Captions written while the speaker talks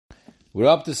We're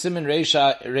up to Siman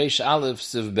Reish Aleph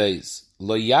Siv Beis.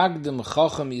 Lo yagdim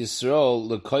chacham Yisrael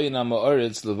lekoyin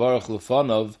ha'ma'aretz levarach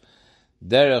lefanov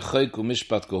derech choik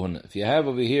u'mishpat kohuna. If you have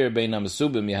over here bein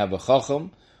ha'mesubim, you have a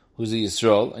chacham who's a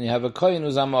Yisrael, and you have a koyin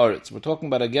who's ha'ma'aretz. We're talking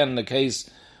about again in the case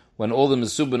when all the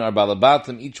mesubim are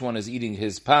balabatim, each one is eating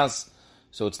his pas,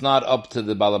 so it's not up to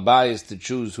the balabayas to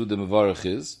choose who the mevarach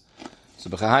is. So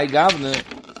b'chahai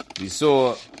gavne, we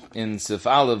saw in Sif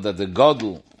Aleph that the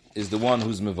Godel is the one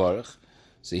who's mevarach.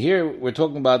 So here we're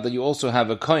talking about that you also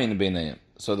have a kohen beinayim.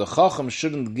 So the chacham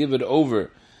shouldn't give it over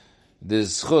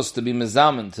this chus to be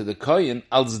mezamen to the kohen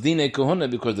als dine kohuna,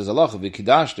 because there's a lach of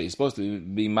vikidashta. He's supposed to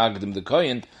be magdim the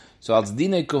kohen. So als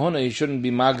dine kohuna, he shouldn't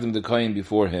be magdim the kohen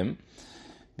before him,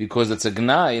 because it's a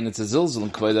gnai and it's a zilzul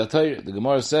in kvayda Torah. The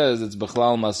Gemara says it's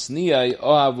bechlal masniyai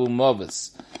ohavu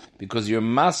movis, because you're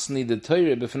masni the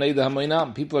Torah b'fnei the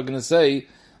hamoinam. People are going to say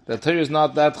that Torah is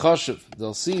not that chashuv.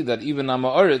 They'll see that even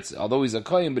Ha'ma'aretz, although he's a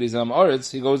kohen, but he's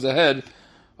Ha'ma'aretz, he goes ahead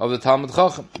of the Talmud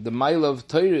Chacham. The Maila of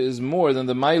Torah is more than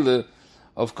the Maila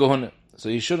of Kohuna. So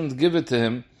you shouldn't give it to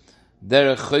him.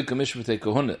 Derech choik mishpatei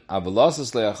Kohuna.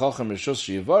 Avalasas le'achacham rishus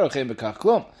sheyivarach ein bekach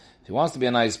klum. If he wants to be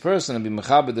a nice person and be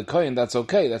mechabed the kohen, that's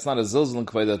okay. That's not a zilzal in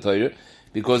kvayda Torah,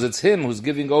 because it's him who's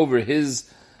giving over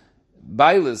his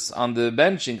bailis on the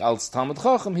benching als Talmud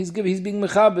Chacham. He's being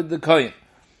mechabed the kohen.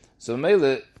 So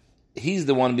Mele, he's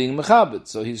the one being mechabed,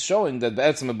 so he's showing that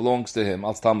be'etzem belongs to him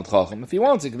als Talmud Chacham. If he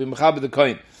wants, he can be mechabed the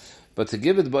kohen. But to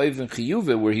give it ba'ivin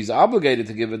chiyuve, where he's obligated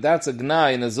to give it, that's a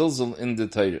gnai and a zilzul in the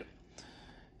Torah.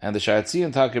 And the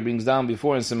Sharatzi Taka brings down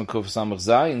before in Siman Kuf Samach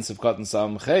Zai in Sivkat and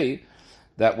Samach Chei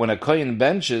that when a kohen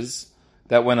benches,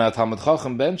 that when a Talmud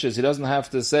Chacham benches, he doesn't have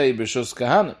to say b'shus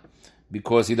kahana,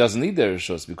 because he doesn't need their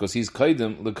rishus, because he's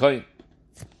kohen the kohen.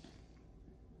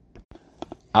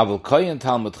 Aval kohen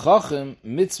Talmud Chacham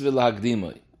mitzvah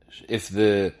lahakdimoi. If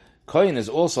the kohen is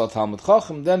also a Talmud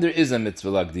Chacham, then there is a mitzvah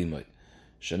lahakdimoi.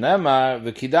 Shenemar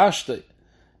v'kidashtoi,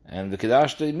 and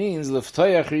v'kidashtoi means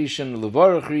leftoyach rishon,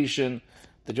 levorach rishon,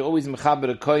 that you always mechaber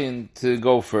a kohen to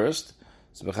go first.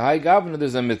 So b'chahai gavna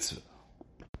there's a mitzvah.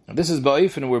 And this is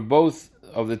ba'ofen where both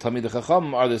of the Talmid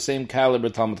Chacham are the same caliber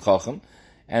Talmud Chacham,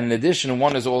 and in addition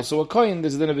one is also a kohen.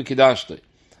 There's then a v'kidashtoi.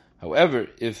 However,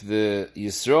 if the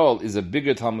Yisrael is a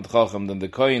bigger Talmud Chacham than the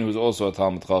Kohen who's also a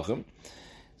Talmud Chacham,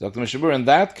 Dr. Mishabur, in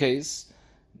that case,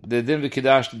 the Din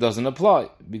V'Kidash doesn't apply,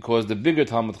 because the bigger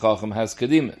Talmud Chacham has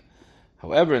Kedimah.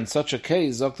 However, in such a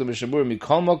case, Dr. Mishabur,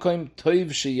 Mikol Makoim, Toiv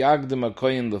Sheyagdim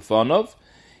HaKohen Lefanov,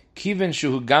 Kiven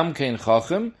Shuhu Gam Kein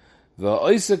Chacham,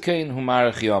 V'Oisa Kein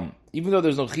Humarach Yom. Even though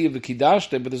there's no Chiyav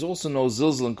V'Kidash, but there's also no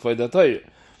Zilzal in Kvayda Torah,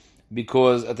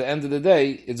 because at the end of the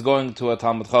day, it's going to a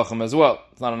Talmud Chacham as well.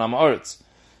 It's not an Ha'ma'aretz.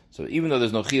 So even though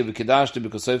there's no Chiyav V'Kidashta,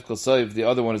 because Seif Kol Seif, the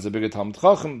other one is a bigger Talmud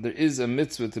Chacham, there is a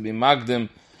mitzvah to be Magdim,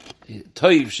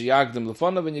 Toiv Sheyagdim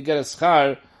Lefanov, and you get a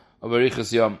schar of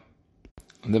Arichas Yom.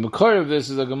 And the Makor of this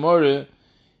is a Gemara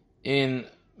in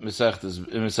Mesechtes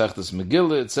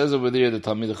Megillah. It says over there, the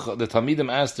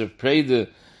Talmidim asked her, prayed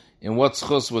in what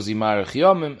schus was he Marach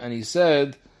Yomim, and he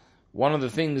said, one of the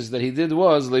things that he did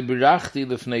was lebirachti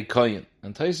lefnei kohen.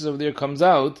 And Taisus over there comes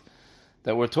out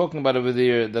that we're talking about over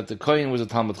there that the kohen was a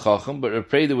Talmud Chacham, but Rav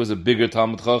Preda was a bigger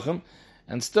Talmud Chacham,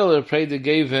 and still Rav Preda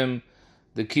gave him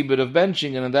the kibbut of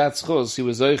benching, and in that schos he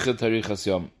was zoichet harichas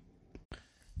yom.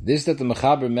 This that the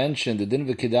Mechaber mentioned, the din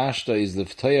v'kidashta is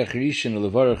leftoyach rishon or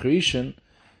levarach rishon.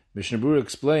 Mishnah Berurah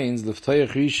explains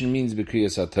leftoyach rishon means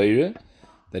b'kriyas haTorah,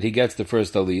 that he gets the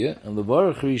first aliyah, and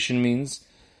levarach rishon means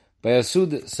by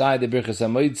Asud side the Birchas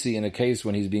HaMoitzi, in a case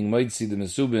when he's being Moitzi, the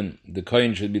Mesubin, the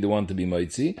Kohen should be the one to be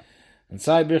Moitzi, and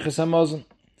side Birchas HaMozon.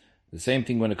 The same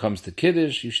thing when it comes to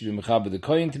Kiddush, you should be Mechaber the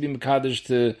Kohen to be Mekadosh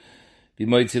to be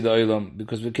Moitzi the Olam,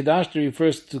 because the Kiddush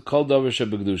refers to Kol Davar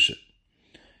Shebegdusha.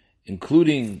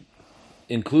 Included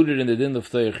in the Din of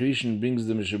Toyach Rishon brings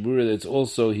the Mishabura that it's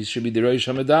also, he should be the Rosh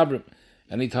HaMedabrim.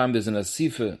 Anytime there's an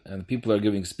Asifa and people are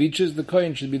giving speeches, the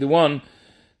Kohen should be the one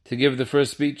to give the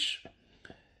first speech.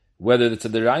 Whether it's a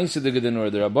deraisa de gedin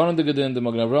or the rabbanon de gedin, the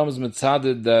Magen Avraham is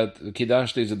mitzaded that the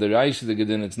kiddush is a deraisa de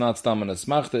gedin. It's not stam and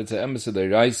asmachta; it's a emes de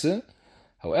deraisa.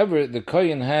 However, the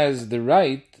kohen has the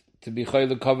right to be chayil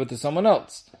the covet to someone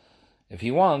else. If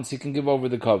he wants, he can give over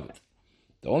the covet.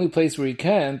 The only place where he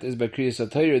can't is by kriyas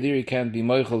haTorah. There he can't be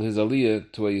moichel his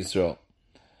aliyah to a Yisrael.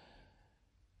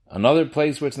 Another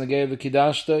place where it's negei of a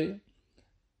kiddushtoi,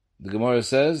 the Gemara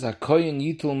says hakohen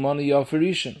yitul mani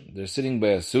yaferishin. They're sitting by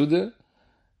a suda,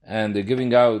 and they're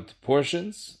giving out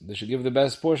portions. They should give the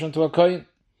best portion to a kohen.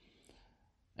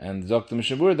 And Dr.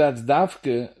 Mishabur, that's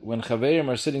dafke when chaverim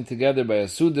are sitting together by a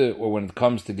suda, or when it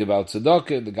comes to give out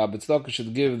tzedakah, the gabbat tzedakah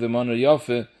should give the manar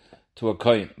yafe to a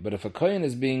kohen. But if a kohen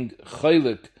is being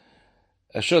chaylik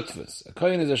a shutfus. A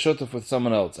kohen is a shutf with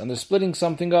someone else, and they're splitting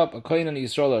something up. A kohen and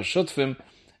Yisrael are shutfim,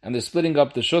 and they're splitting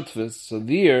up the shutfus. So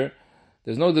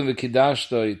there's no din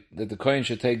v'kidashtoi that the kohen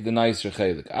should take the nicer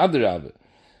chelik. Adrabah.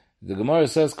 The Gemara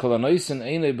says, Kol hanoisen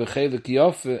einei b'chelik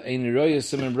yofe ein roya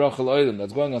siman brachal oilam.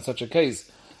 That's going on such a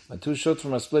case. When two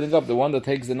shutfim are splitting up, the one that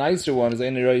takes the nicer one is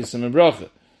ein roya siman bracha.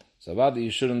 So about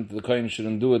that, the kohen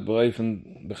shouldn't do it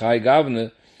b'reifen b'chai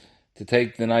gavne to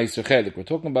take the nicer chelik. We're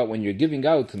talking about when you're giving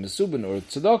out to mesubin or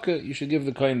tzedakah, you should give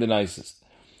the kohen the nicest.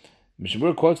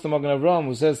 Mishabur quotes the Magen Avraham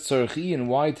who says, Tzarchi, and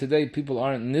why today people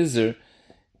aren't nizer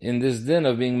in this din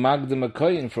of being magdim a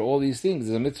kohen for all these things.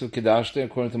 There's a mitzvah kedashte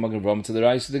according to Magen Avraham to the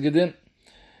Rais of the Gedin.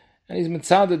 And he's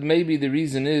mitzaded, maybe the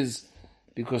reason is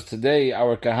because today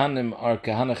our kahanim are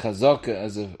kahana chazaka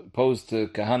as opposed to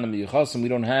kahanim yuchasim. We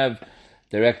don't have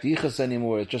direct yichas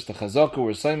anymore. It's just a chazaka.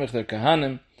 We're saimech, they're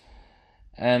kahanim.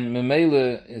 And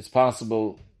memele, it's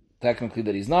possible technically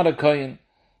that he's not a kohen.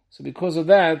 So because of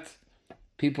that,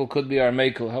 people could be our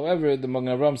mekel. However, the Magen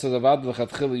Avraham says, Avad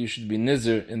v'chatchila, you should be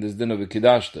nizer in this din of a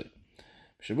kidashte.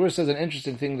 Shabur says an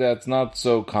interesting thing that's not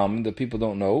so common, that people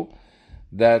don't know,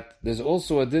 that there's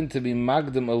also a din to be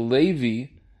magdim a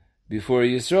Levi before a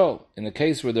Yisrael. In a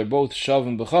case where they're both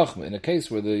shavim b'chachma. In a case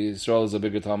where the Yisrael is a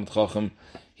bigger Talmud Chacham,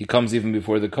 he comes even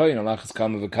before the kohen. Alachas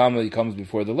kama v'kama, he comes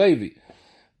before the Levi.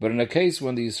 But in a case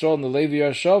when the Yisrael and the Levi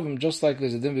are shavim, just like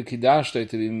there's a din v'kidashte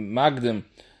to be magdim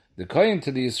the kohen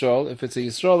to the Yisrael, if it's a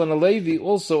Yisrael and a Levi,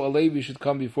 also a Levi should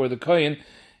come before the kohen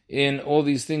in all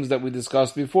these things that we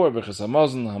discussed before. B'chas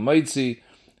hamazon, hamaitzi,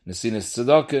 nesinas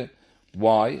tzedakah.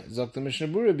 Why? Zok the Mishnah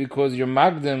Berurah, because you're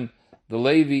magdim the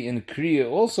Levi in Kriya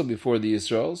also before the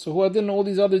Yisrael. So who hadn't all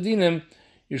these other dinim,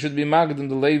 you should be magdim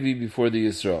the Levi before the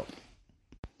Yisrael.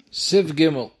 Siv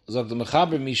Gimel, Zok the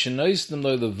Mechaber, Mishenoistem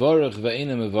loy levorach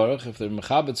ve'einem mevorach, if they're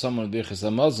mechabed someone with b'chas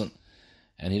hamazon,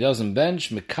 and he doesn't bench,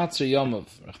 Mekatzer Yomov.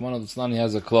 Rachmana Litzlan, he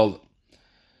has a klal.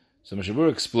 So Mishabur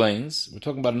explains, we're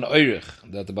talking about an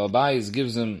oirich, that the Balbais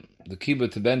gives him the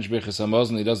kibbut to bench Birchas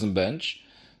Hamazon, he doesn't bench.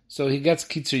 So he gets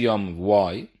Kitzer Yomov.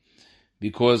 Why?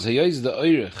 Because he is the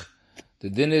oirich.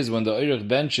 The din is when the oirich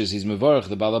benches, he's mevorach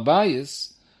the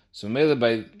Balabais. So Mele,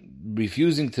 by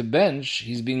refusing to bench,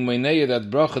 he's being meineya that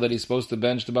bracha that he's supposed to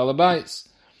bench the Balabais.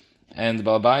 And the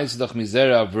Balabais is doch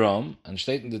Mizera Avram, and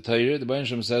state in the Torah, the Baruch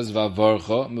Shem says,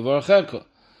 Vavorcha, Mevorchecha.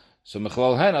 So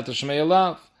Mechlal Hen, Ata Shmei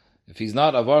Elav. If he's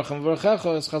not Avarcha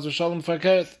Mevorchecha, it's Chaz V'Shalom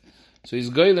Farkeret. So he's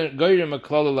Goyrim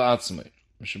Meklal La'atzmei.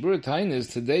 Mishabur Tain is,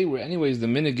 today, where anyways the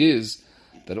minig is,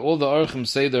 that all the Archim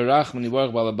say the Rachman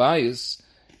Yivarach Balabais.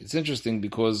 It's interesting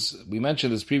because we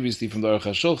mentioned this previously from the Aruch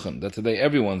HaShulchan, that today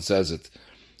everyone says it.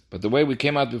 But the way we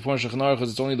came out before in Shulchan Aruch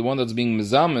is it's only the one that's being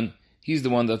Mizamen. He's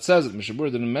the one that says it.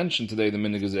 Mishabur didn't mention today the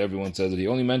minig is that everyone says it. He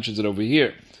only mentions it over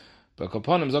here. But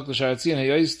Kapanim, Zok L'Sharatzi, and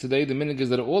Hayos, today the minig is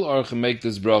that all Archim make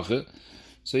this bracha.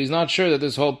 So he's not sure that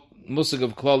this whole musig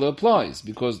of klala applies.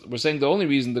 Because we're saying the only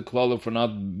reason the klala for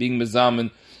not being mezamen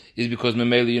is because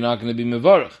memeli you're not going to be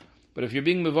mevarach. But if you're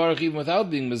being mevarach even without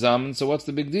being mezamen, so what's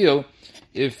the big deal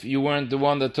if you weren't the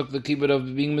one that took the kibbut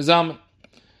of being mezamen?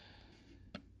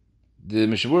 The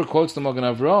Mishabur quotes the Magen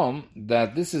Avraham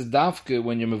that this is dafke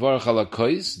when you're mevarach ala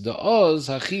kois, the oz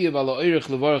hachiyev ala oirich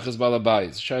levarach is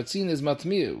balabais. Shartzin is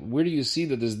matmiyah. Where do you see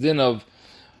that this din of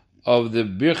the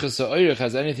birchas ha'oirich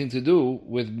has anything to do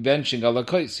with benching ala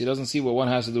kois? He doesn't see what one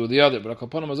has to do with the other. But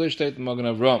akapanam azoy shteit the Magen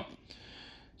Avraham.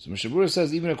 So Mishabur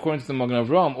says even according to the Magen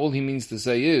Avraham, all he means to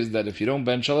say is that if you don't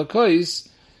bench ala kois,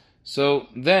 so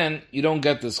then you don't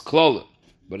get this klala.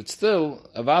 But it's still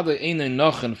avada einay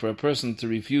nochen for a person to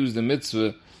refuse the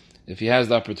mitzvah if he has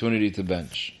the opportunity to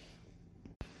bench.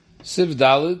 Siv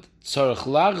Dalid tzarich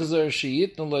lachzer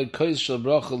sheyitnu loy kois shel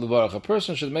bracha levarach. A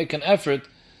person should make an effort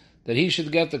that he should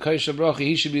get the kois shel bracha.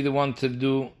 He should be the one to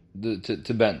do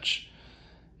to bench.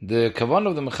 The kavan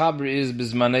of the mechaber is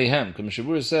bizmaneihem.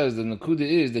 Mishabur says the nakuda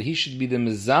is that he should be the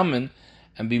mezamen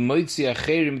and be moitzi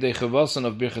acherim de chavasan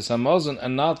of birchas hamazon,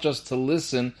 and not just to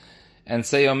listen and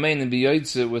say amen and be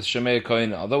yoytze with shemei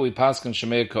koine. Although we pass on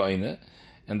shemei koine,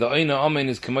 and the oina amen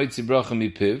is kemoitzi bracha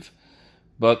mipiv,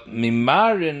 but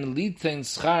mimarin litein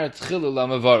schar tchilul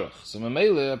amavarach. So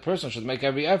memele, a person should make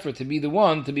every effort to be the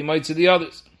one to be moitzi the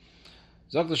others.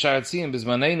 Zok the sharatzim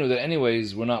bizmanenu that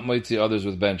anyways we're not moitzi others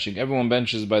with benching. Everyone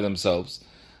benches by themselves.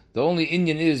 The only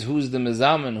Indian is who's the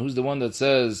mezamen, who's the one that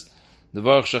says the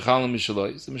varach shechalim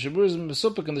mishaloi. The Mishabur is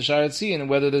mesupik in the sharatzim, and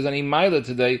whether there's any maila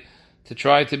today to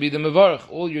try to be the mevarach.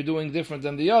 All you're doing different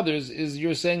than the others is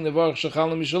you're saying the Baruch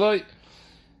Shechalnu Mishaloi.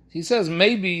 He says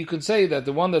maybe you could say that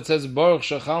the one that says Baruch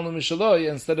Shechalnu Mishaloi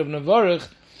instead of Nevarach,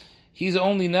 he's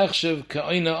only nechshev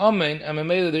ka'ina amen, and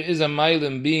maybe there is a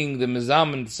mailim being the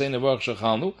mezamen to say Nevarach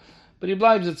Shechalnu, but he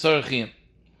blibes at tzarechim.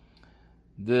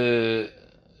 The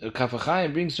Kaf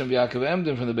HaChaim brings from Yaakov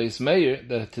Emden from the Beis Meir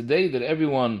that today that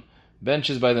everyone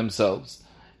benches by themselves,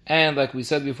 and like we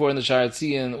said before in the Sha'ar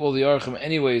Tzion, all the Orchim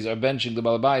anyways are benching the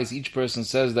Balabais. Each person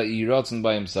says that Yiratzon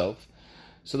by himself.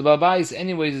 So the Balabais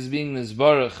anyways is being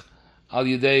Nizbarach al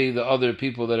Yidei, the other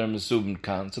people that are Mesubim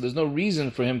Kan. So there's no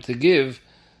reason for him to give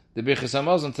the Birchas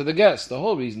HaMazon to the guest. The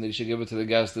whole reason that he should give it to the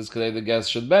guest is because the guest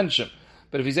should bench him.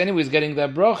 But if he's anyways getting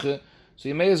that bracha, so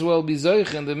he may as well be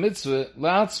Zoich in the mitzvah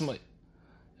la'atzmai.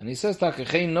 And he says,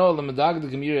 Takachein no lemedag de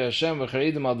gemiri Hashem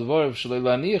v'charedim al devorav shalei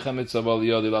la'niach ha-mitzvah b'al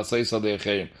yodi la'sayis al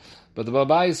de'acherim. But the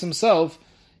Balabais himself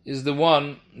is the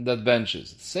one that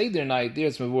benches. Seder night, there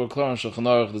it's mevur klor and shulchan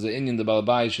aruch, there's an Indian, the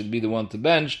Balabais should be the one to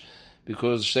bench,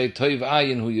 because shtei toiv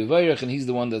ayin hu yevarech, and he's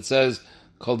the one that says,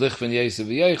 kol dichven yesev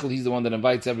v'yeichel, he's the one that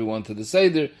invites everyone to the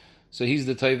Seder, so he's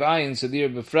the toiv ayin, so there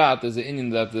befrat, there's an Indian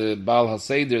that the Baal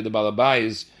HaSeder, the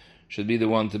Balabais, should be the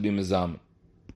one to be mezameh.